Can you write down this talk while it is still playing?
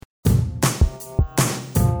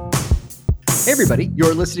Hey, everybody.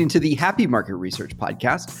 You're listening to the Happy Market Research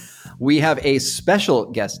Podcast. We have a special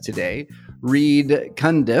guest today, Reed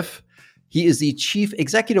Cundiff. He is the Chief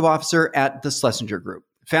Executive Officer at the Schlesinger Group.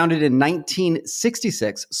 Founded in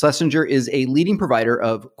 1966, Schlesinger is a leading provider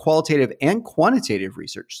of qualitative and quantitative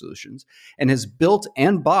research solutions and has built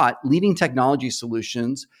and bought leading technology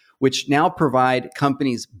solutions, which now provide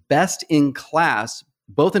companies best in class,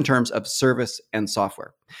 both in terms of service and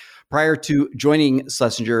software. Prior to joining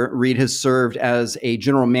Schlesinger, Reed has served as a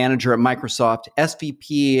general manager at Microsoft,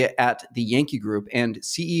 SVP at the Yankee Group, and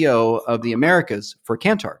CEO of the Americas for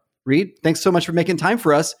Kantar. Reed, thanks so much for making time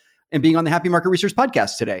for us and being on the Happy Market Research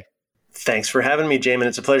Podcast today. Thanks for having me, Jamin.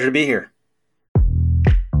 It's a pleasure to be here.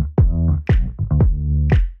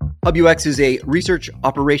 HubUX is a research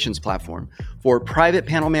operations platform for private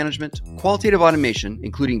panel management, qualitative automation,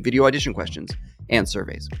 including video audition questions, and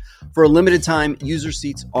surveys. For a limited time, user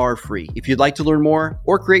seats are free. If you'd like to learn more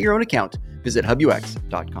or create your own account, visit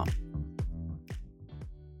hubux.com.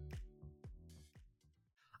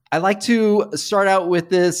 I like to start out with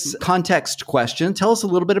this context question. Tell us a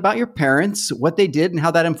little bit about your parents, what they did, and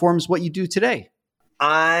how that informs what you do today.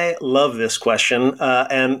 I love this question,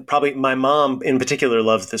 and probably my mom in particular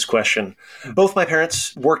loves this question. Both my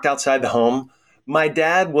parents worked outside the home. My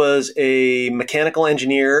dad was a mechanical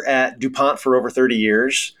engineer at DuPont for over 30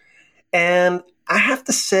 years. And I have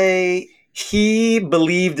to say, he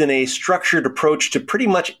believed in a structured approach to pretty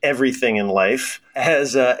much everything in life,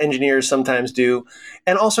 as engineers sometimes do,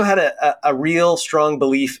 and also had a real strong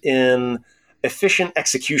belief in efficient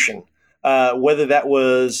execution. Whether that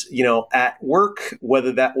was, at work,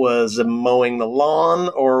 whether that was mowing the lawn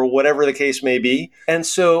or whatever the case may be. And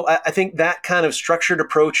so I think that kind of structured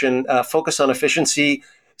approach and focus on efficiency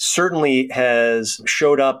certainly has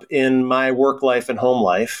showed up in my work life and home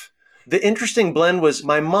life. The interesting blend was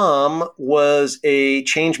my mom was a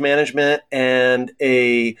change management and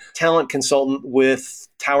a talent consultant with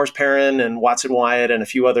Towers Perrin and Watson Wyatt and a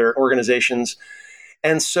few other organizations.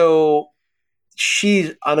 And so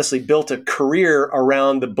she honestly built a career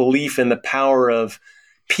around the belief in the power of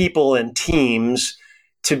people and teams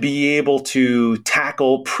to be able to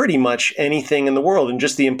tackle pretty much anything in the world and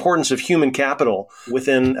just the importance of human capital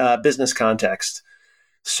within business context.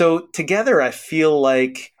 So together, I feel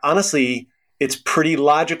like, honestly, it's pretty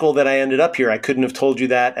logical that I ended up here. I couldn't have told you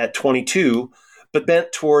that at 22, but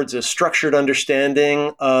bent towards a structured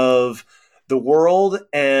understanding of the world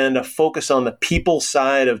and a focus on the people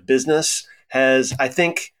side of business has, I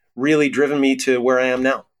think, really driven me to where I am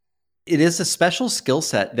now. It is a special skill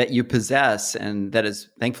set that you possess and that has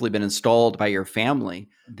thankfully been installed by your family,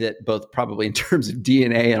 that both probably in terms of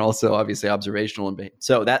DNA and also obviously observational. And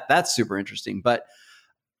so that's super interesting. But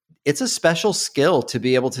it's a special skill to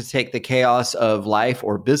be able to take the chaos of life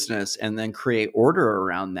or business and then create order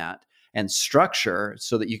around that and structure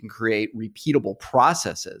so that you can create repeatable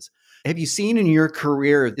processes. Have you seen in your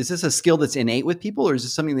career, is this a skill that's innate with people, or is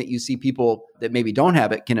this something that you see people that maybe don't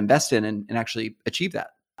have it can invest in and actually achieve that?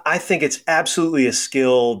 I think it's absolutely a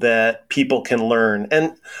skill that people can learn.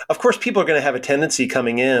 And of course, people are going to have a tendency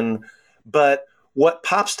coming in. But what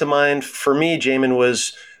pops to mind for me, Jamin,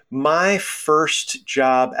 was my first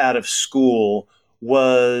job out of school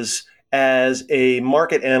was as a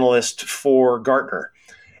market analyst for Gartner.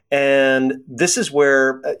 And this is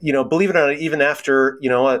where, believe it or not, even after,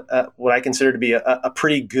 what I consider to be a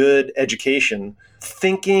pretty good education,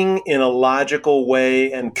 thinking in a logical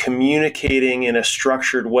way and communicating in a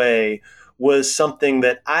structured way was something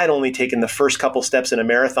that I'd only taken the first couple steps in a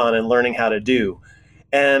marathon and learning how to do.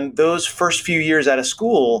 And those first few years out of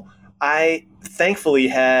school, I thankfully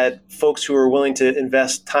had folks who were willing to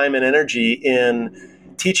invest time and energy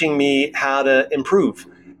in teaching me how to improve.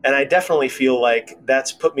 And I definitely feel like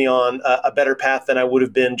that's put me on a better path than I would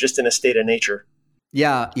have been just in a state of nature.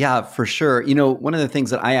 Yeah, for sure. One of the things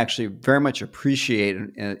that I actually very much appreciate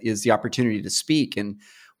is the opportunity to speak. And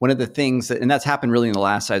one of the things and that's happened really in the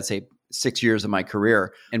last, I'd say, 6 years of my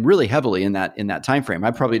career, and really heavily in that time frame.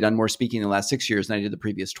 I've probably done more speaking in the last 6 years than I did the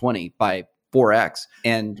previous 20 by 4x.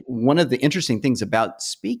 And one of the interesting things about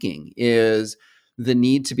speaking is the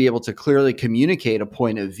need to be able to clearly communicate a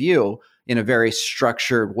point of view in a very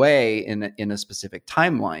structured way in a specific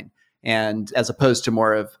timeline. And as opposed to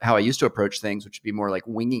more of how I used to approach things, which would be more like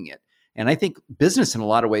winging it. And I think business in a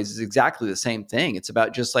lot of ways is exactly the same thing. It's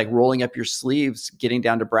about just like rolling up your sleeves, getting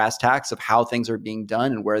down to brass tacks of how things are being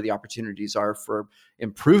done and where the opportunities are for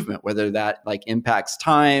improvement, whether that like impacts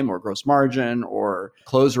time or gross margin or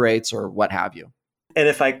close rates or what have you. And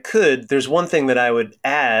if I could, there's one thing that I would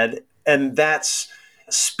add, and that's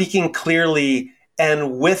speaking clearly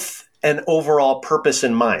and with an overall purpose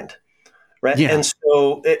in mind, right? Yeah. And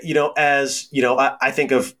so, as you know, I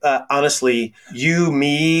think of honestly, you,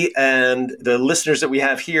 me, and the listeners that we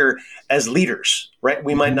have here as leaders, right?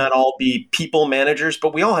 We might not all be people managers,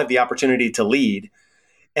 but we all have the opportunity to lead.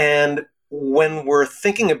 And when we're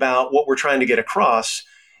thinking about what we're trying to get across,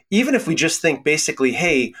 even if we just think basically,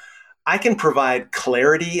 hey, I can provide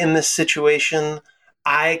clarity in this situation,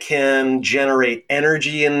 I can generate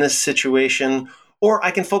energy in this situation, or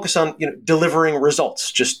I can focus on delivering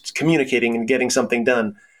results, just communicating and getting something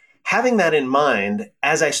done. Having that in mind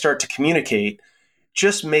as I start to communicate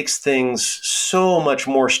just makes things so much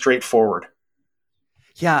more straightforward.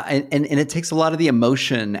 Yeah, and it takes a lot of the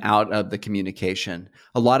emotion out of the communication.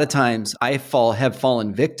 A lot of times I have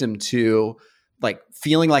fallen victim to like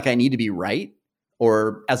feeling like I need to be right,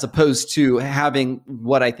 or as opposed to having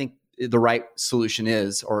what I think the right solution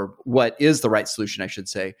is, or what is the right solution, I should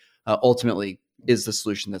say, ultimately is the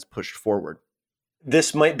solution that's pushed forward.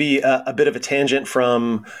 This might be a bit of a tangent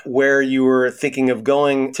from where you were thinking of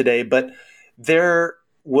going today, but there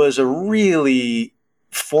was a really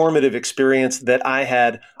formative experience that I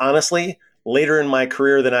had, honestly, later in my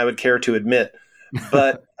career than I would care to admit.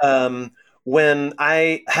 But when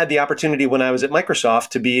I had the opportunity when I was at Microsoft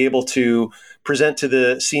to be able to present to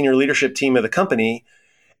the senior leadership team of the company,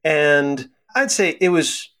 and I'd say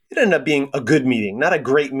it ended up being a good meeting, not a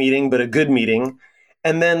great meeting, but a good meeting.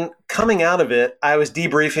 And then coming out of it, I was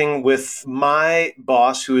debriefing with my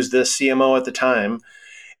boss, who was the CMO at the time.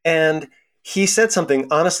 And he said something,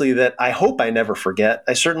 honestly, that I hope I never forget.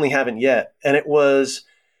 I certainly haven't yet. And it was,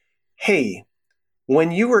 hey, when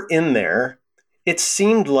you were in there, it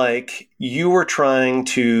seemed like you were trying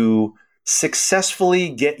to successfully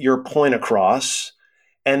get your point across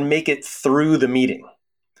and make it through the meeting.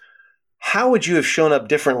 How would you have shown up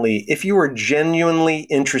differently if you were genuinely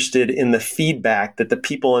interested in the feedback that the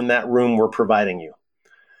people in that room were providing you?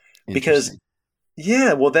 Because,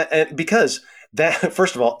 because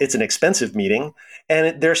first of all, it's an expensive meeting,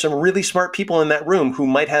 and there's some really smart people in that room who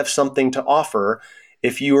might have something to offer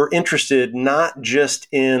if you are interested, not just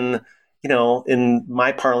in, in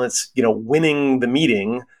my parlance, winning the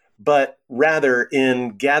meeting, but rather in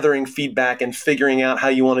gathering feedback and figuring out how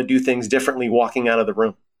you want to do things differently walking out of the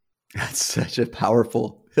room. And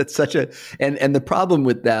the problem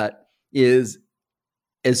with that is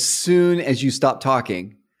as soon as you stop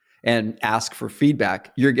talking and ask for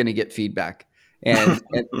feedback, you're going to get feedback. And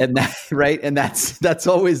that, right. And that's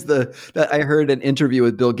always that I heard an interview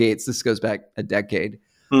with Bill Gates. This goes back a decade.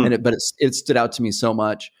 But it stood out to me so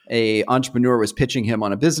much. A entrepreneur was pitching him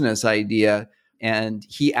on a business idea, and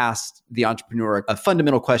he asked the entrepreneur a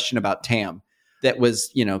fundamental question about TAM. That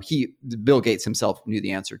was, Bill Gates himself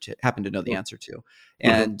happened to know the answer to.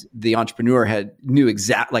 And the entrepreneur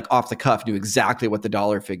off the cuff, knew exactly what the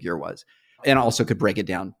dollar figure was, and also could break it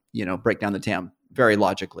down, break down the TAM very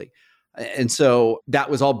logically. And so that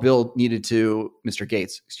was all Bill Mr.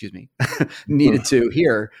 Gates, needed to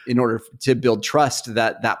hear in order to build trust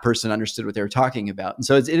that that person understood what they were talking about. And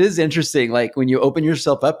so it is interesting. Like when you open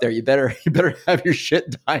yourself up there, you better have your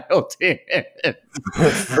shit dialed in.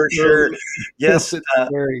 For sure. Yes.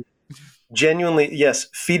 Genuinely, yes.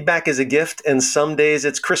 Feedback is a gift, and some days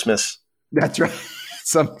it's Christmas. That's right.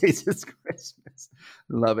 Some days it's Christmas.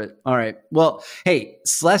 Love it. All right. Well, hey,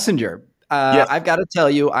 Schlesinger. Yes. I've got to tell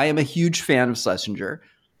you, I am a huge fan of Schlesinger.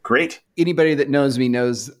 Great. Anybody that knows me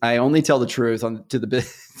knows I only tell the truth to the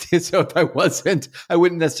business. So if I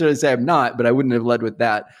wouldn't necessarily say I'm not, but I wouldn't have led with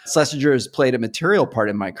that. Schlesinger has played a material part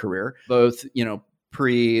in my career, both,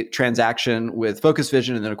 pre-transaction with Focus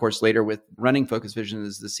Vision, and then of course later with running Focus Vision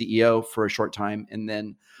as the CEO for a short time, and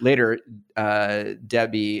then later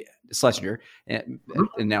Debbie Schlesinger, and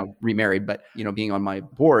now remarried, but being on my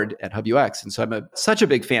board at HubUX. And so I'm such a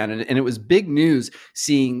big fan, and it was big news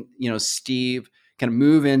seeing Steve kind of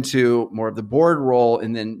move into more of the board role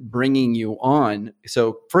and then bringing you on.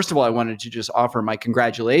 So first of all, I wanted to just offer my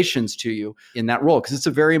congratulations to you in that role, because it's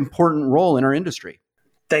a very important role in our industry.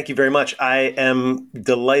 Thank you very much. I am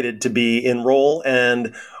delighted to be in role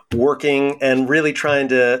and working and really trying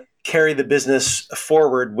to carry the business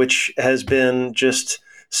forward, which has been just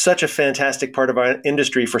such a fantastic part of our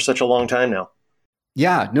industry for such a long time now.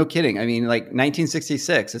 Yeah, no kidding. I mean, like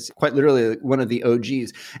 1966, it's quite literally one of the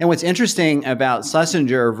OGs. And what's interesting about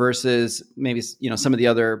Schlesinger versus maybe, some of the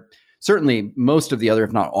other, certainly most of the other,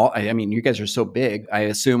 if not all, I mean, you guys are so big, I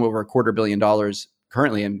assume over $250 million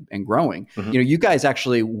currently and growing. You guys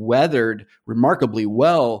actually weathered remarkably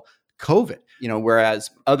well COVID.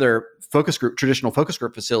 whereas other traditional focus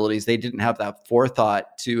group facilities, they didn't have that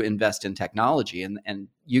forethought to invest in technology. And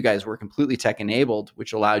you guys were completely tech enabled,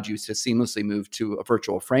 which allowed you to seamlessly move to a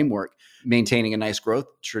virtual framework, maintaining a nice growth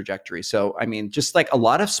trajectory. So, I mean, just like a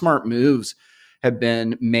lot of smart moves have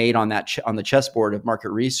been made on on the chessboard of market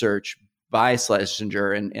research by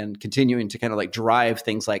Schlesinger and continuing to kind of like drive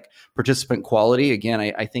things like participant quality. Again,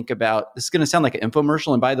 I think about, this is going to sound like an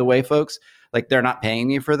infomercial. And by the way, folks, like they're not paying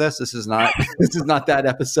me for this. This is not that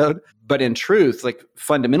episode. But in truth, like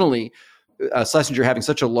fundamentally, Schlesinger having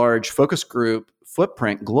such a large focus group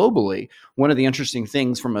footprint globally, one of the interesting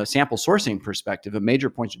things from a sample sourcing perspective, a major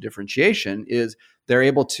point of differentiation is they're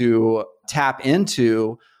able to tap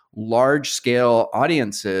into large scale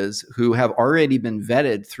audiences who have already been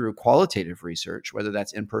vetted through qualitative research, whether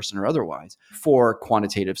that's in person or otherwise, for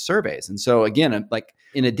quantitative surveys. And so again, like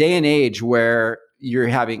in a day and age where you're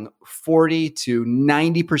having 40 to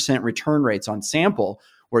 90% return rates on sample,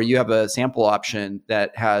 where you have a sample option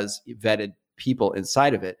that has vetted people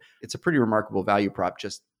inside of it, it's a pretty remarkable value prop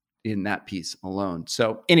just in that piece alone.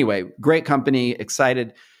 So anyway, great company,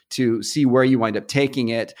 excited to see where you wind up taking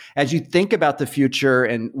it. As you think about the future,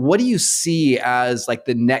 and what do you see as like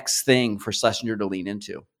the next thing for Schlesinger to lean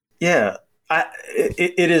into? Yeah,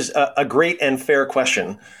 it is a great and fair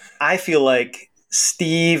question. I feel like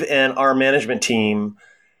Steve and our management team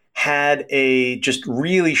had a just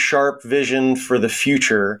really sharp vision for the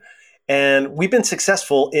future. And we've been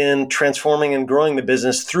successful in transforming and growing the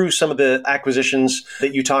business through some of the acquisitions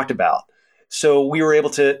that you talked about. So we were able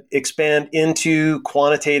to expand into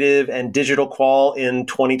quantitative and digital qual in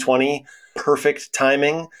 2020. Perfect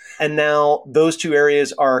timing. And now those two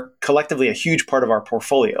areas are collectively a huge part of our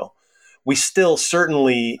portfolio. We still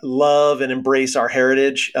certainly love and embrace our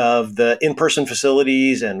heritage of the in-person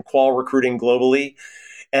facilities and qual recruiting globally.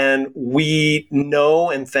 And we know,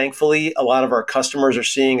 and thankfully, a lot of our customers are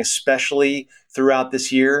seeing, especially throughout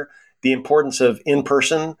this year, the importance of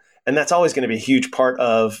in-person. And that's always going to be a huge part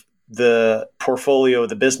of the portfolio of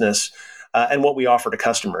the business and what we offer to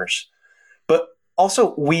customers. But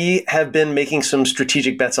also, we have been making some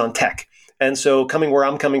strategic bets on tech. And so coming where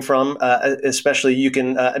I'm coming from, especially, you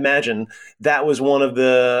can imagine that was one of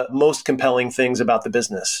the most compelling things about the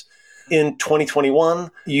business. In 2021,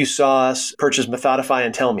 you saw us purchase Methodify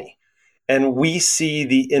and Tellme. And we see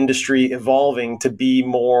the industry evolving to be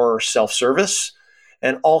more self-service.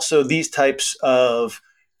 And also these types of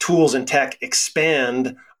tools and tech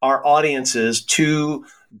expand our audiences to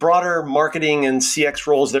broader marketing and CX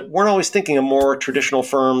roles that weren't always thinking of more traditional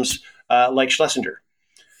firms like Schlesinger.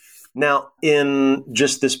 Now, in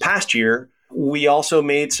just this past year, we also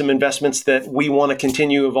made some investments that we want to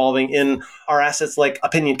continue evolving in our assets like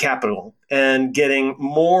Opinion Capital and getting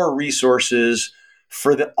more resources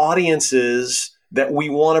for the audiences that we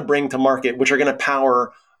want to bring to market, which are going to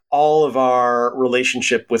power all of our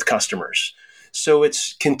relationship with customers. So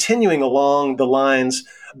it's continuing along the lines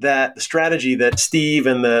that the strategy that Steve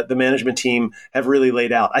and the management team have really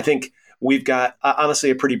laid out. I think we've got, honestly,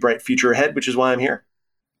 a pretty bright future ahead, which is why I'm here.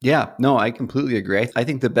 Yeah, no, I completely agree. I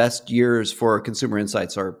think the best years for consumer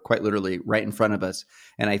insights are quite literally right in front of us.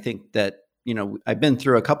 And I think that, I've been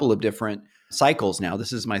through a couple of different cycles now.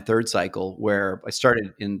 This is my third cycle where I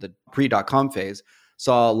started in the pre.com phase,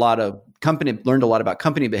 learned a lot about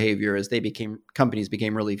company behavior as companies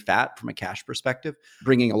became really fat from a cash perspective,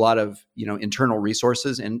 bringing a lot of, internal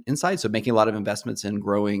resources inside. So making a lot of investments in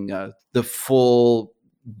growing the full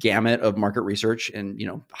gamut of market research and,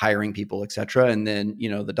 hiring people, et cetera. And then,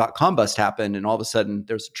 the .com bust happened and all of a sudden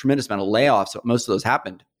there's a tremendous amount of layoffs. So most of those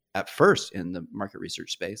happened at first in the market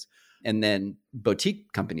research space. And then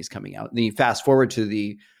boutique companies coming out. And then you fast forward to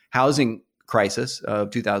the housing crisis of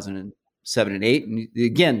 2007 and 8. And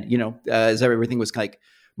again, as everything was like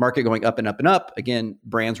market going up and up and up, again,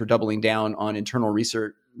 brands were doubling down on internal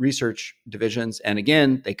research divisions. And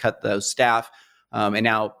again, they cut those staff. And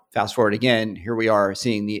now fast forward again, here we are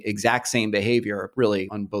seeing the exact same behavior really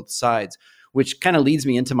on both sides, which kind of leads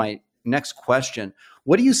me into my next question.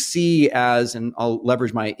 What do you see as, and I'll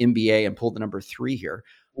leverage my MBA and pull the number 3 here.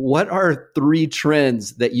 What are 3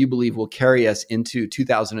 trends that you believe will carry us into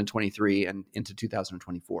 2023 and into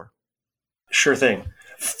 2024? Sure thing.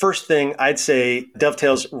 First thing I'd say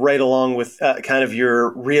dovetails right along with kind of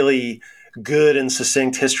your really good and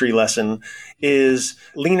succinct history lesson is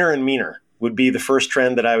leaner and meaner. Would be the first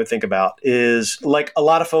trend that I would think about. Is like a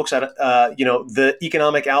lot of folks the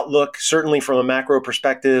economic outlook, certainly from a macro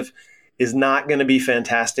perspective, is not going to be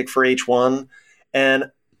fantastic for H1. And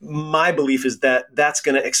my belief is that that's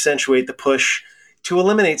going to accentuate the push to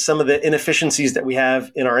eliminate some of the inefficiencies that we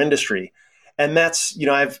have in our industry. And that's,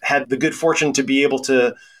 I've had the good fortune to be able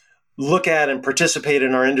to look at and participate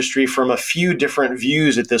in our industry from a few different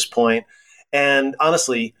views at this point. And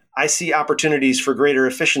honestly, I see opportunities for greater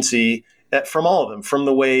efficiency from all of them, from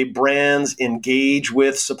the way brands engage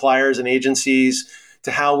with suppliers and agencies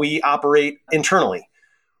to how we operate internally.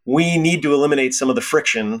 We need to eliminate some of the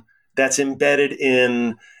friction that's embedded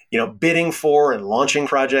in bidding for and launching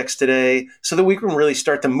projects today so that we can really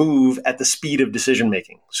start to move at the speed of decision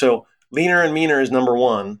making. So leaner and meaner is number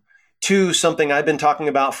one. Two, something I've been talking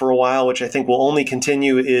about for a while, which I think will only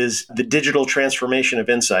continue, is the digital transformation of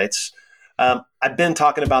insights. I've been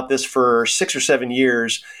talking about this for 6 or 7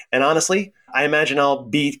 years. And honestly, I imagine I'll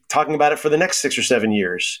be talking about it for the next 6 or 7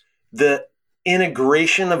 years. The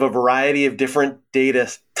integration of a variety of different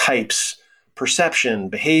data types, perception,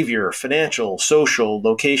 behavior, financial, social,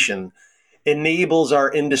 location, enables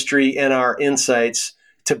our industry and our insights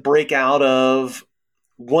to break out of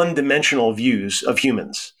one-dimensional views of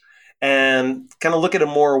humans and kind of look at a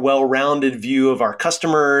more well-rounded view of our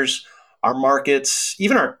customers, our markets,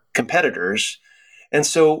 even our competitors. And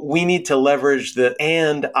so we need to leverage the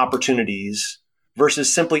and opportunities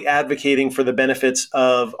versus simply advocating for the benefits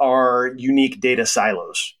of our unique data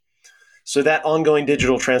silos. So that ongoing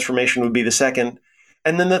digital transformation would be the second.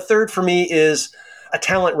 And then the third for me is a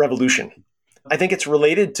talent revolution. I think it's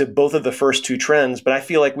related to both of the first two trends, but I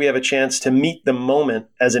feel like we have a chance to meet the moment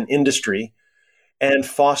as an industry and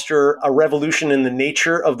foster a revolution in the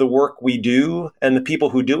nature of the work we do and the people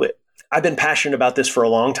who do it. I've been passionate about this for a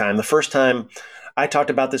long time. The first time I talked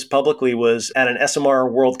about this publicly was at an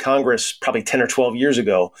SMR World Congress probably 10 or 12 years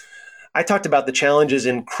ago. I talked about the challenges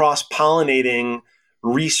in cross-pollinating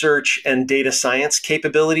research and data science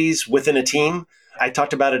capabilities within a team. I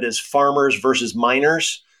talked about it as farmers versus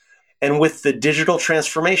miners. And with the digital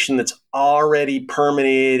transformation that's already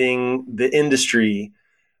permeating the industry,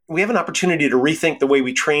 we have an opportunity to rethink the way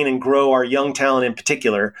we train and grow our young talent in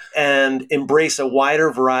particular and embrace a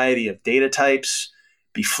wider variety of data types,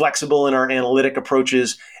 be flexible in our analytic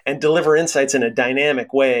approaches, and deliver insights in a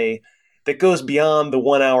dynamic way that goes beyond the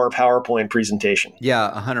 1-hour PowerPoint presentation.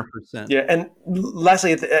 Yeah, 100%. Yeah. And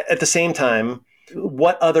lastly, at the same time,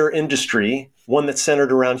 what other industry, one that's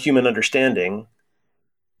centered around human understanding,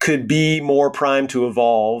 could be more primed to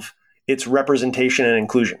evolve its representation and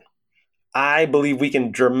inclusion? I believe we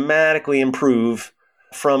can dramatically improve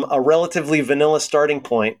from a relatively vanilla starting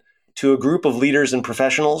point to a group of leaders and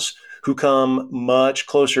professionals who come much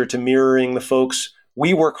closer to mirroring the folks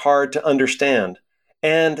we work hard to understand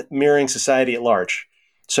and mirroring society at large.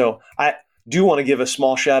 So I do want to give a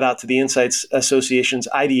small shout out to the Insights Association's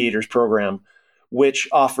Ideators program, which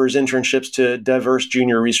offers internships to diverse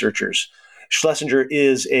junior researchers. Schlesinger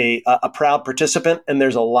is a proud participant, and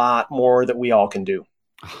there's a lot more that we all can do.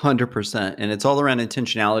 100%. And it's all around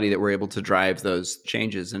intentionality that we're able to drive those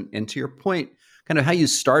changes. And to your point, kind of how you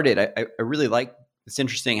started, I really like, it's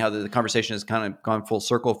interesting how the conversation has kind of gone full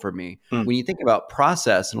circle for me. When you think about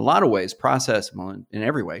process, in a lot of ways, process, well, in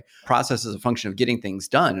every way, process is a function of getting things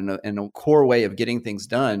done. And a core way of getting things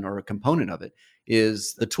done, or a component of it,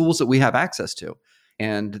 is the tools that we have access to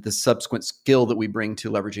and the subsequent skill that we bring to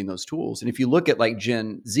leveraging those tools. And if you look at like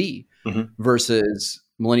Gen Z versus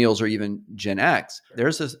millennials or even Gen X,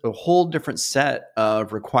 there's a whole different set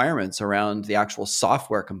of requirements around the actual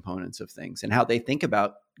software components of things and how they think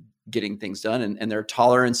about getting things done and their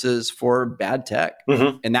tolerances for bad tech.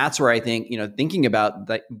 And that's where I think, thinking about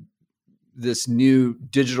this new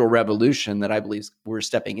digital revolution that I believe we're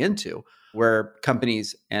stepping into, where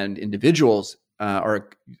companies and individuals are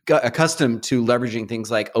accustomed to leveraging things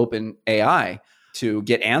like open AI to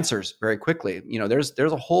get answers very quickly. There's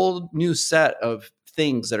a whole new set of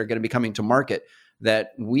things that are going to be coming to market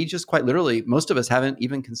that we just quite literally, most of us haven't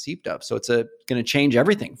even conceived of. So it's going to change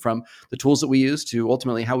everything from the tools that we use to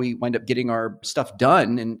ultimately how we wind up getting our stuff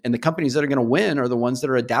done. And the companies that are going to win are the ones that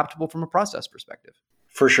are adaptable from a process perspective.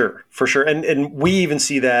 For sure. And we even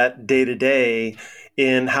see that day to day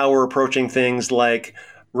in how we're approaching things like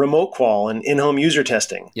remote qual and in-home user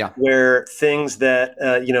testing, where things that,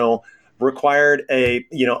 required a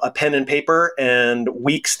pen and paper and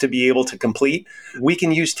weeks to be able to complete, we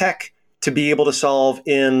can use tech to be able to solve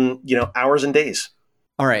in, hours and days.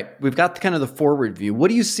 All right. We've got kind of the forward view. What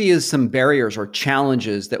do you see as some barriers or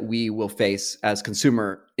challenges that we will face as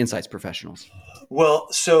consumer insights professionals? Well,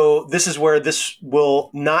 so this is where this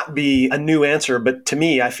will not be a new answer, but to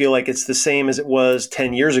me, I feel like it's the same as it was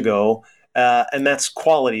 10 years ago. And that's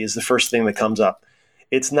quality is the first thing that comes up.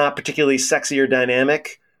 It's not particularly sexy or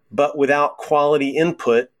dynamic, but without quality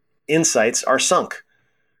input, insights are sunk.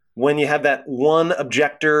 When you have that one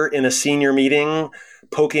objector in a senior meeting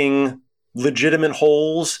poking legitimate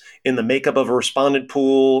holes in the makeup of a respondent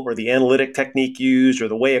pool or the analytic technique used or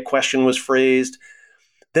the way a question was phrased,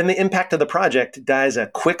 then the impact of the project dies a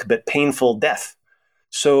quick but painful death.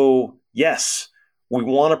 So yes, we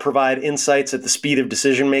want to provide insights at the speed of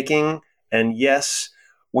decision making. And yes,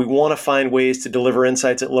 we want to find ways to deliver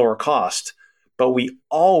insights at lower cost. But we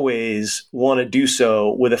always want to do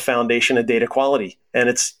so with a foundation of data quality. And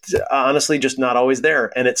it's honestly just not always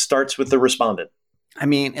there. And it starts with the respondent. I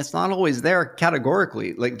mean, it's not always there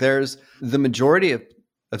categorically. Like there's the majority of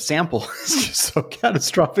sample is just so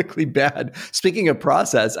catastrophically bad. Speaking of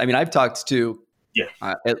process, I mean, I've talked to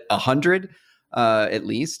 100 at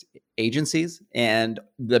least agencies, and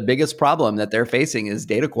the biggest problem that they're facing is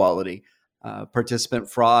data quality. Participant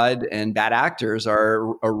fraud and bad actors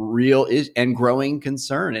are a real and growing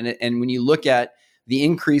concern. And when you look at the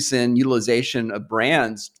increase in utilization of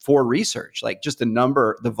brands for research, like just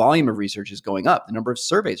the volume of research is going up, the number of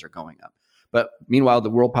surveys are going up. But meanwhile, the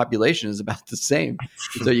world population is about the same.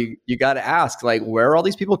 So you got to ask, like, where are all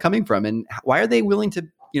these people coming from, and why are they willing to,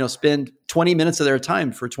 spend 20 minutes of their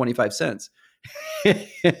time for 25 cents?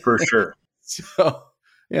 For sure. So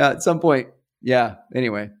yeah, at some point, yeah.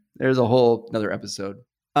 Anyway, there's a whole another episode.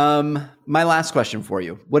 My last question for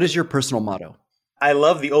you: what is your personal motto? I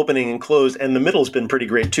love the opening and close, and the middle's been pretty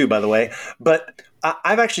great too, by the way. But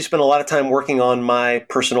I've actually spent a lot of time working on my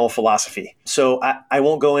personal philosophy. So I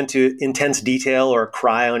won't go into intense detail or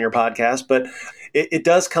cry on your podcast, but it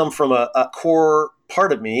does come from a core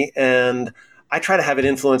part of me, and I try to have it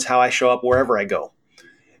influence how I show up wherever I go.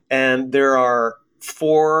 And there are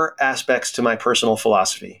 4 aspects to my personal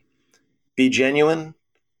philosophy: be genuine,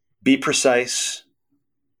 be precise,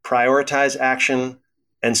 prioritize action,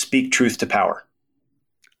 and speak truth to power.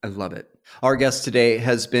 I love it. Our guest today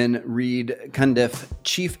has been Reed Cundiff,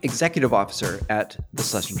 Chief Executive Officer at the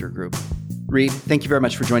Schlesinger Group. Reed, thank you very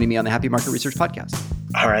much for joining me on the Happy Market Research Podcast.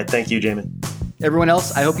 All right. Thank you, Jamin. Everyone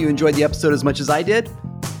else, I hope you enjoyed the episode as much as I did.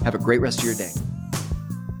 Have a great rest of your day.